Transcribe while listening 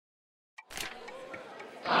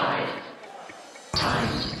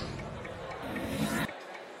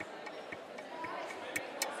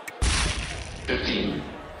15.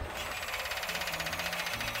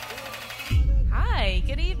 Hi,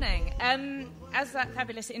 good evening. As that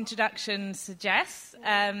fabulous introduction suggests,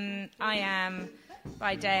 I am,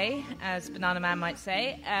 by day, as Banana Man might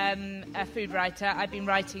say, a food writer. I've been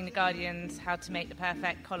writing The Guardian's How to Make the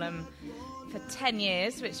Perfect column for 10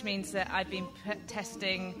 years, which means that I've been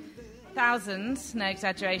testing thousands, no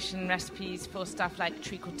exaggeration, recipes for stuff like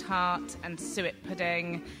treacle tart and suet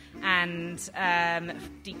pudding and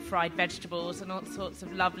deep-fried vegetables and all sorts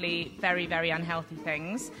of lovely, very, very unhealthy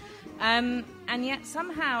things. And yet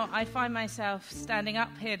somehow I find myself standing up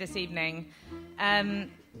here this evening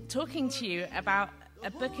talking to you about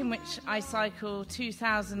a book in which I cycle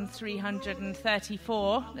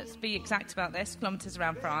 2,334, let's be exact about this, kilometres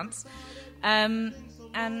around France. And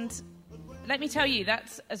let me tell you,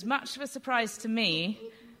 that's as much of a surprise to me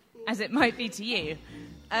as it might be to you.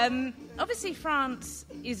 Obviously, France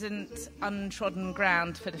isn't untrodden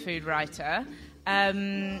ground for the food writer.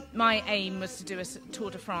 My aim was to do a Tour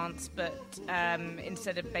de France, but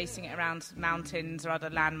instead of basing it around mountains or other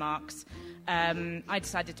landmarks, I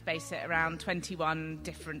decided to base it around 21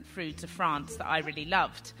 different foods of France that I really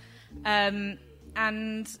loved. And,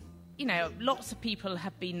 you know, lots of people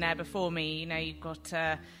have been there before me. You know, you've got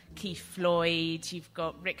Keith Floyd, you've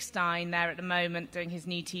got Rick Stein there at the moment doing his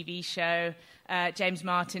new TV show. James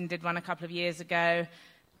Martin did one a couple of years ago.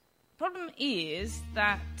 Problem is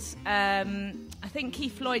that I think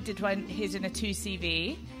Keith Floyd did his in a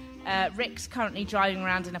 2CV. Rick's currently driving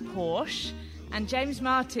around in a Porsche. And James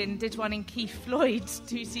Martin did one in Keith Floyd's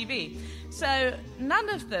 2CV. So none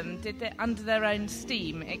of them did it under their own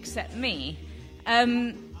steam except me.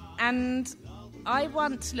 And I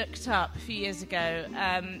once looked up a few years ago,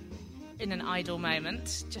 in an idle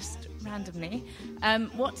moment, just randomly,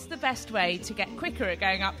 what's the best way to get quicker at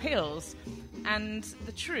going up hills? And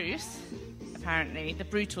the truth, apparently, the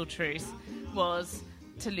brutal truth, was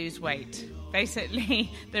to lose weight.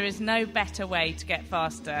 Basically, there is no better way to get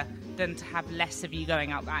faster than to have less of you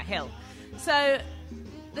going up that hill. So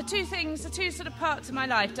the two sort of parts of my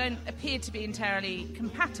life don't appear to be entirely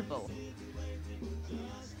compatible.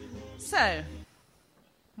 So,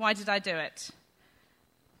 why did I do it?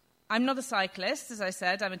 I'm not a cyclist, as I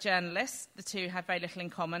said, I'm a journalist. The two have very little in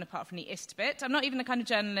common, apart from the ist bit. I'm not even the kind of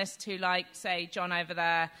journalist who, like, say, John over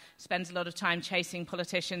there, spends a lot of time chasing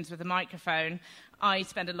politicians with a microphone. I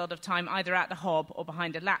spend a lot of time either at the hob or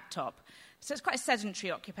behind a laptop. So it's quite a sedentary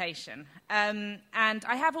occupation. And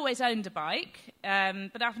I have always owned a bike,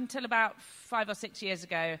 but up until about 5 or 6 years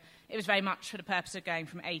ago, it was very much for the purpose of going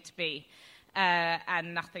from A to B.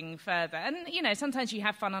 And nothing further. And, you know, sometimes you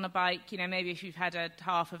have fun on a bike, you know, maybe if you've had a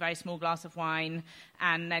very small glass of wine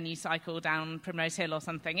and then you cycle down Primrose Hill or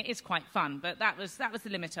something, it is quite fun, but that was the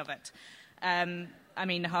limit of it. I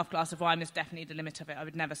mean, a half glass of wine was definitely the limit of it. I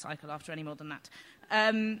would never cycle after any more than that.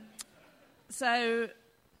 So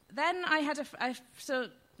then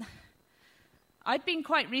I'd been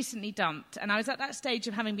quite recently dumped, and I was at that stage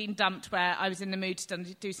of having been dumped where I was in the mood to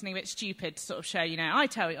do something a bit stupid to sort of show, you know,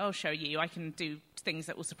 I'll show you, I can do things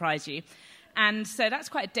that will surprise you. And so that's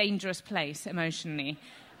quite a dangerous place emotionally.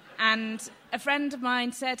 And a friend of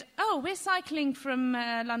mine said, oh, we're cycling from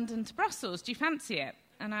London to Brussels, do you fancy it?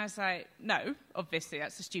 And I was like, no, obviously,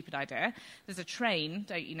 that's a stupid idea. There's a train,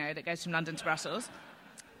 don't you know, that goes from London to Brussels.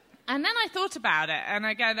 And then I thought about it, and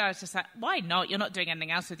I was just like, why not? You're not doing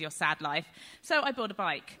anything else with your sad life. So I bought a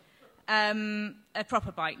bike, a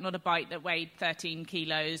proper bike, not a bike that weighed 13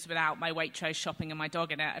 kilos without my Waitrose shopping and my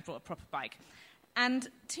dog in it. I bought a proper bike. And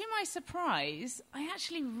to my surprise, I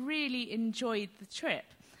actually really enjoyed the trip.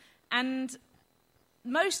 And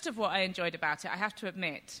most of what I enjoyed about it, I have to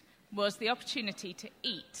admit, was the opportunity to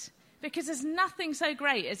eat. Because there's nothing so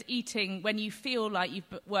great as eating when you feel like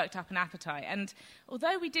you've worked up an appetite. And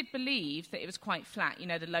although we did believe that it was quite flat, you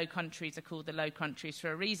know, the Low Countries are called the Low Countries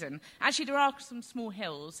for a reason. Actually, there are some small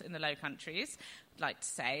hills in the Low Countries, I'd like to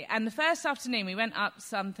say. And the first afternoon, we went up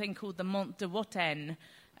something called the Mont de Watten.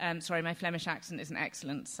 Sorry, my Flemish accent isn't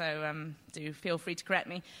excellent, so do feel free to correct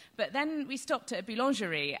me. But then we stopped at a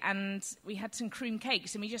boulangerie, and we had some cream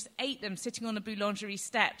cakes, and we just ate them sitting on the boulangerie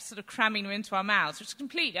steps, sort of cramming them into our mouths, which was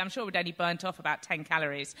completely, I'm sure we'd only burnt off about 10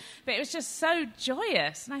 calories. But it was just so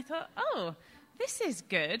joyous, and I thought, oh, this is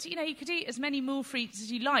good. You know, you could eat as many moules frites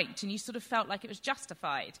as you liked, and you sort of felt like it was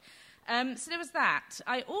justified. So there was that.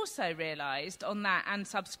 I also realised on that and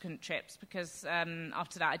subsequent trips, because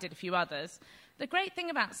after that I did a few others, the great thing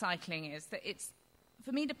about cycling is that it's,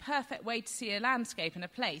 for me, the perfect way to see a landscape and a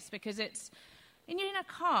place, because it's, when you're in a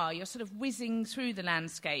car, you're sort of whizzing through the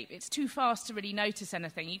landscape. It's too fast to really notice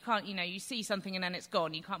anything. You can't, you know, you see something and then it's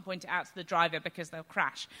gone. You can't point it out to the driver because they'll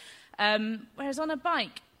crash. Whereas on a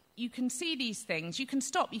bike, you can see these things. You can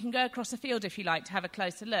stop. You can go across a field if you like to have a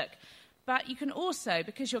closer look. But you can also,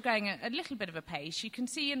 because you're going at a little bit of a pace, you can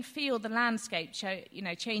see and feel the landscape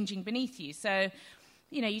changing beneath you. So,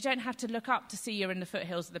 you don't have to look up to see you're in the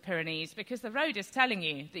foothills of the Pyrenees, because the road is telling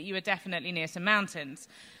you that you are definitely near some mountains.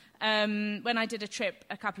 When I did a trip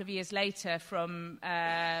a couple of years later from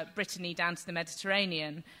Brittany down to the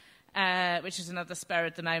Mediterranean, which is another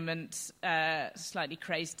spur-of-the-moment, slightly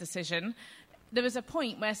crazed decision, there was a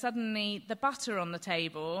point where suddenly the butter on the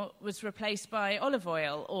table was replaced by olive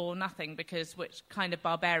oil or nothing, because which kind of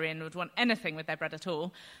barbarian would want anything with their bread at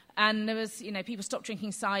all? And there was, people stopped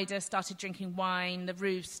drinking cider, started drinking wine, the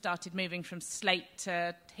roofs started moving from slate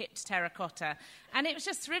to hit terracotta. And it was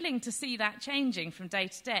just thrilling to see that changing from day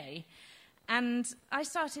to day. And I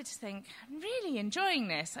started to think, I'm really enjoying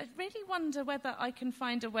this. I really wonder whether I can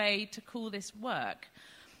find a way to call this work.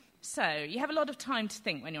 So you have a lot of time to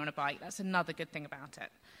think when you're on a bike. That's another good thing about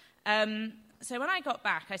it. So when I got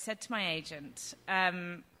back, I said to my agent,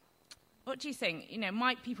 what do you think?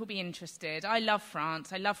 Might people be interested? I love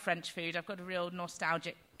France. I love French food. I've got a real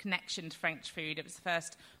nostalgic connection to French food. It was the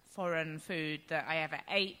first foreign food that I ever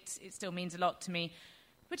ate. It still means a lot to me.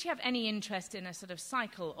 Would you have any interest in a sort of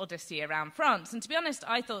cycle odyssey around France? And to be honest,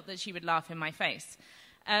 I thought that she would laugh in my face.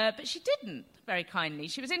 But she didn't, very kindly.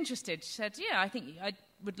 She was interested. She said, I think I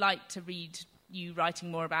would like to read you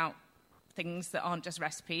writing more about things that aren't just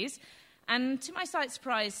recipes. And to my slight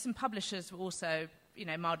surprise, some publishers were also,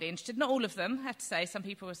 mildly interested. Not all of them, I have to say. Some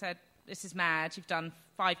people said, this is mad, you've done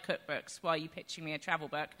 5 cookbooks, why are you pitching me a travel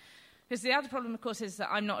book? Because the other problem, of course, is that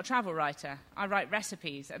I'm not a travel writer. I write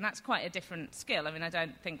recipes, and that's quite a different skill. I mean, I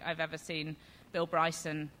don't think I've ever seen Bill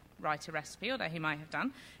Bryson write a recipe, although he might have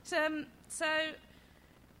done. So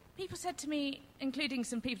people said to me, including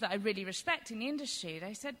some people that I really respect in the industry,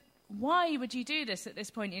 they said, why would you do this at this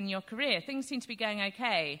point in your career? Things seem to be going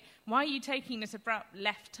okay. Why are you taking this abrupt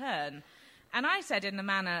left turn? And I said, in the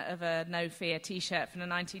manner of a No Fear T-shirt from the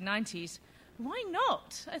 1990s, why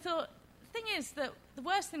not? I thought, the thing is that the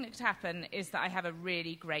worst thing that could happen is that I have a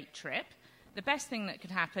really great trip. The best thing that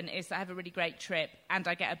could happen is that I have a really great trip and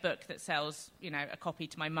I get a book that sells, a copy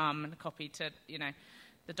to my mum and a copy to,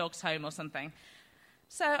 the dog's home or something.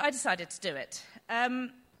 So I decided to do it.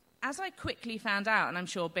 As I quickly found out, and I'm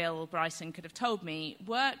sure Bill Bryson could have told me,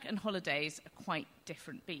 work and holidays are quite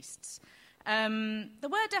different beasts. There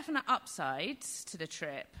were definite upsides to the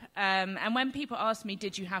trip. And when people ask me,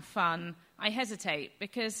 did you have fun, I hesitate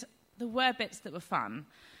because there were bits that were fun.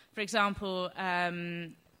 For example,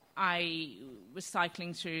 I was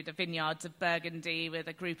cycling through the vineyards of Burgundy with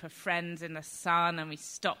a group of friends in the sun, and we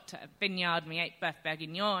stopped at a vineyard and we ate Boeuf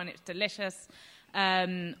Bourguignon, and it was delicious.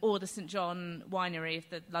 Or the St John winery,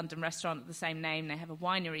 the London restaurant of the same name, they have a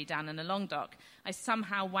winery down in the Languedoc. I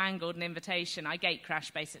somehow wangled an invitation. I gate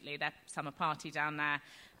crashed, basically, their summer party down there.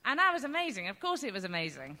 And that was amazing. Of course it was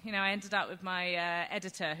amazing. I ended up with my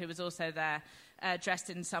editor, who was also there, dressed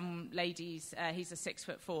in some lady's, he's a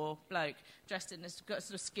 6'4" bloke, dressed in this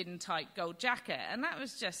sort of skin-tight gold jacket. And that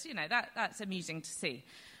was just, that's amusing to see.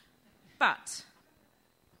 But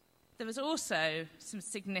there was also some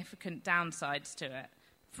significant downsides to it.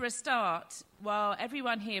 For a start, while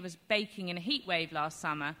everyone here was baking in a heat wave last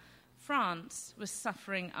summer, France was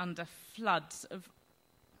suffering under floods of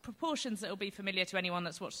proportions that will be familiar to anyone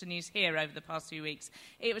that's watched the news here over the past few weeks.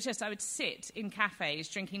 It was just, I would sit in cafes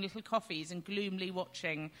drinking little coffees and gloomily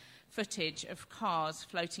watching footage of cars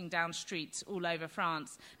floating down streets all over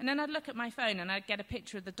France. And then I'd look at my phone and I'd get a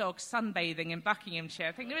picture of the dog sunbathing in Buckinghamshire.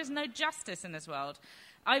 I think there is no justice in this world.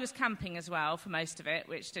 I was camping as well for most of it,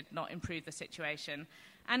 which did not improve the situation.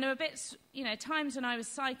 And there were bits, times when I was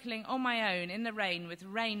cycling on my own in the rain with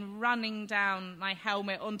rain running down my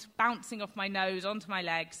helmet, bouncing off my nose, onto my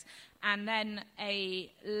legs, and then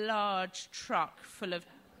a large truck full of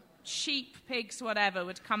sheep, pigs, whatever,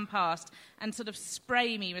 would come past and sort of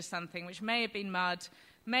spray me with something, which may have been mud,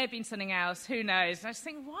 may have been something else, who knows. And I just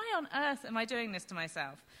think, why on earth am I doing this to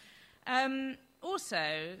myself?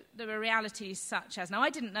 Also, there were realities such as, now I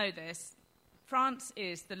didn't know this, France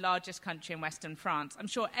is the largest country in Western France. I'm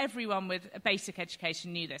sure everyone with a basic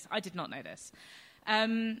education knew this. I did not know this.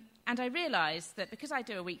 And I realised that because I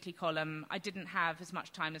do a weekly column, I didn't have as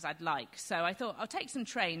much time as I'd like. So I thought, I'll take some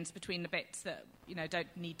trains between the bits that,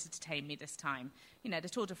 don't need to detain me this time. The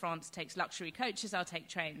Tour de France takes luxury coaches, I'll take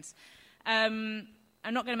trains. I'm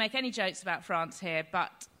not going to make any jokes about France here,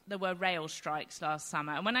 but there were rail strikes last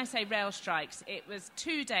summer. And when I say rail strikes, it was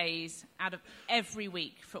 2 days out of every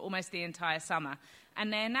week for almost the entire summer.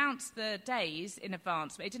 And they announced the days in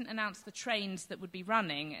advance, but they didn't announce the trains that would be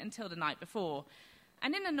running until the night before.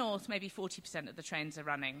 And in the north, maybe 40% of the trains are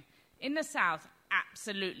running. In the south,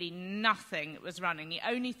 absolutely nothing that was running. The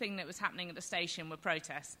only thing that was happening at the station were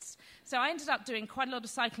protests. So I ended up doing quite a lot of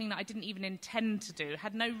cycling that I didn't even intend to do,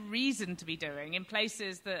 had no reason to be doing, in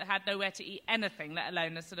places that had nowhere to eat anything, let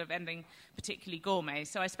alone a sort of anything particularly gourmet.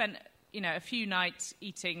 So I spent, a few nights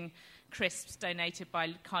eating crisps donated by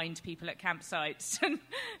kind people at campsites and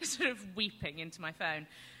sort of weeping into my phone.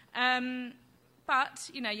 But,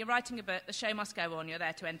 you're writing a book, the show must go on, you're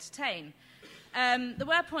there to entertain. There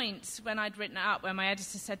were points when I'd written it up where my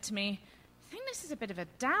editor said to me, I think this is a bit of a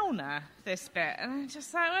downer, this bit. And I just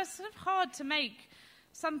thought, well, it's sort of hard to make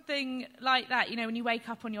something like that, when you wake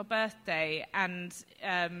up on your birthday and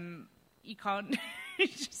you can't...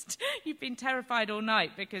 You've been terrified all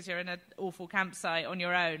night because you're in an awful campsite on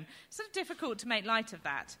your own. It's sort of difficult to make light of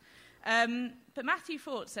that. But Matthew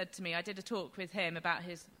Fort said to me, I did a talk with him about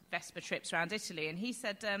his Vespa trips around Italy, and he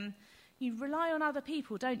said, you rely on other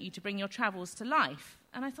people, don't you, to bring your travels to life?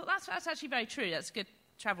 And I thought, that's actually very true. That's a good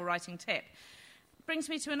travel writing tip. Brings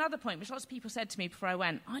me to another point, which lots of people said to me before I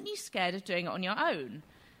went, aren't you scared of doing it on your own?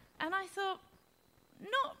 And I thought,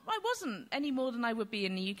 I wasn't any more than I would be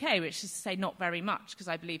in the UK, which is to say not very much, because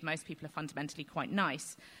I believe most people are fundamentally quite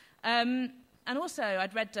nice. And also,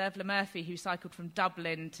 I'd read Dervla Murphy, who cycled from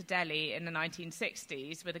Dublin to Delhi in the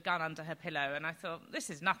 1960s with a gun under her pillow, and I thought, this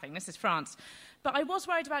is nothing, this is France. But I was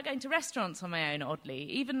worried about going to restaurants on my own, oddly,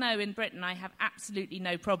 even though in Britain I have absolutely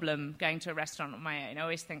no problem going to a restaurant on my own. I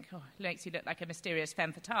always think, it makes you look like a mysterious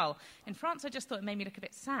femme fatale. In France, I just thought it made me look a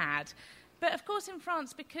bit sad. But of course, in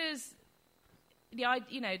France, because the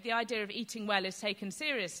idea of eating well is taken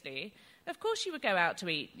seriously, of course you would go out to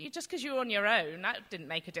eat. Just because you were on your own, that didn't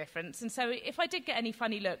make a difference. And so if I did get any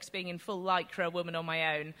funny looks being in full lycra woman on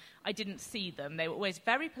my own, I didn't see them. They were always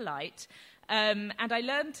very polite. And I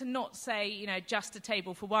learned to not say, just a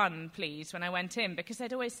table for one, please, when I went in, because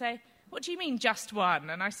they'd always say, what do you mean, just one?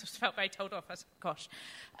 And I sort of felt very told off. I was, gosh.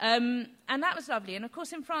 And that was lovely. And, of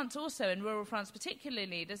course, in France also, in rural France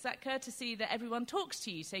particularly, there's that courtesy that everyone talks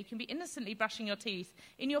to you, so you can be innocently brushing your teeth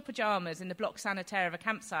in your pyjamas in the bloc sanitaire of a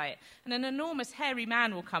campsite, and an enormous hairy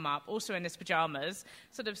man will come up, also in his pyjamas,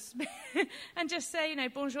 sort of, and just say,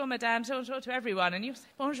 bonjour, madame, bonjour to everyone, and you say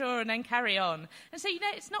bonjour and then carry on. And so,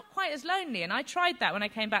 it's not quite as lonely. And I tried that when I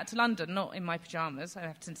came back to London, not in my pyjamas, I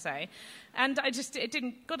have to say. And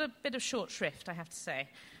got a bit of short shrift, I have to say.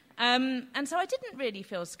 And so I didn't really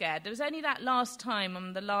feel scared. There was only that last time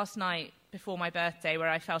on the last night before my birthday where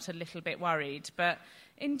I felt a little bit worried. But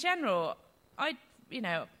in general,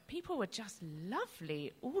 people were just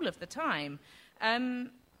lovely all of the time.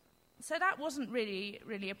 So that wasn't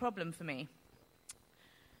really a problem for me.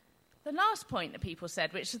 The last point that people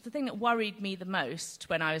said, which is the thing that worried me the most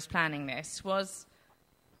when I was planning this, was,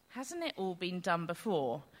 hasn't it all been done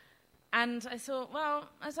before? And I thought, well,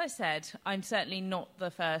 as I said, I'm certainly not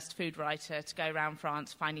the first food writer to go around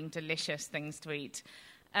France finding delicious things to eat.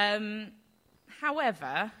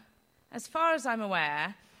 However, as far as I'm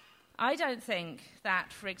aware, I don't think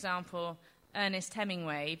that, for example, Ernest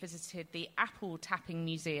Hemingway visited the Apple Tapping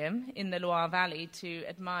Museum in the Loire Valley to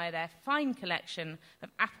admire their fine collection of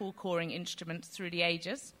apple coring instruments through the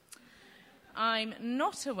ages. I'm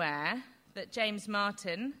not aware that James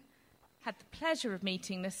Martin had the pleasure of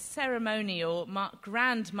meeting the ceremonial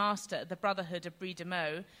Grand Master of the Brotherhood of Brie de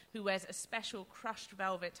Meaux, who wears a special crushed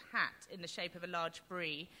velvet hat in the shape of a large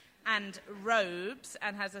brie, and robes,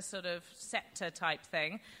 and has a sort of scepter-type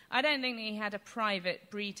thing. I don't think that he had a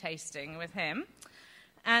private brie tasting with him.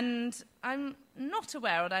 And I'm not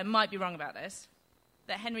aware, although I might be wrong about this,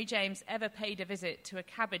 that Henry James ever paid a visit to a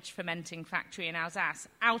cabbage fermenting factory in Alsace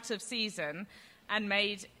out of season and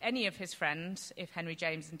made any of his friends, if Henry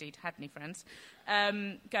James indeed had any friends,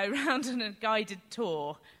 go round on a guided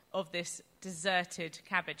tour of this deserted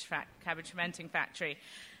cabbage fermenting factory.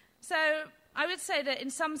 So I would say that in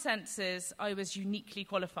some senses I was uniquely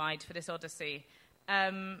qualified for this odyssey,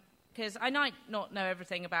 because I might not know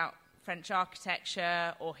everything about French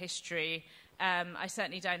architecture or history. I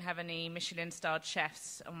certainly don't have any Michelin-starred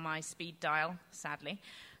chefs on my speed dial, sadly.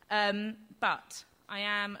 But I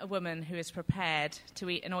am a woman who is prepared to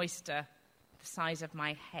eat an oyster the size of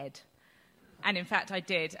my head. And in fact, I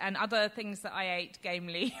did. And other things that I ate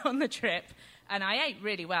gamely on the trip. And I ate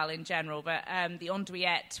really well in general, but the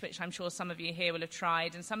andouillette, which I'm sure some of you here will have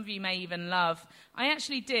tried, and some of you may even love, I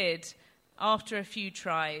actually did, after a few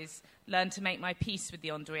tries, learn to make my peace with the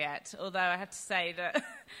andouillette. Although I have to say that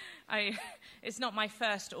it's not my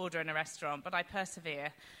first order in a restaurant, but I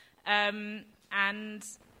persevere. And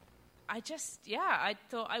I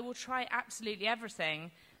thought I will try absolutely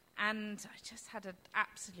everything, and I just had an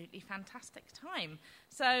absolutely fantastic time.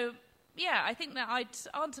 So, yeah, I think that I'd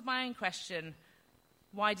answered my own question,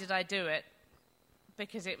 why did I do it?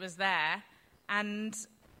 because it was there. And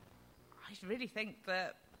I really think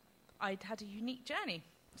that I'd had a unique journey.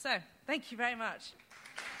 So, thank you very much.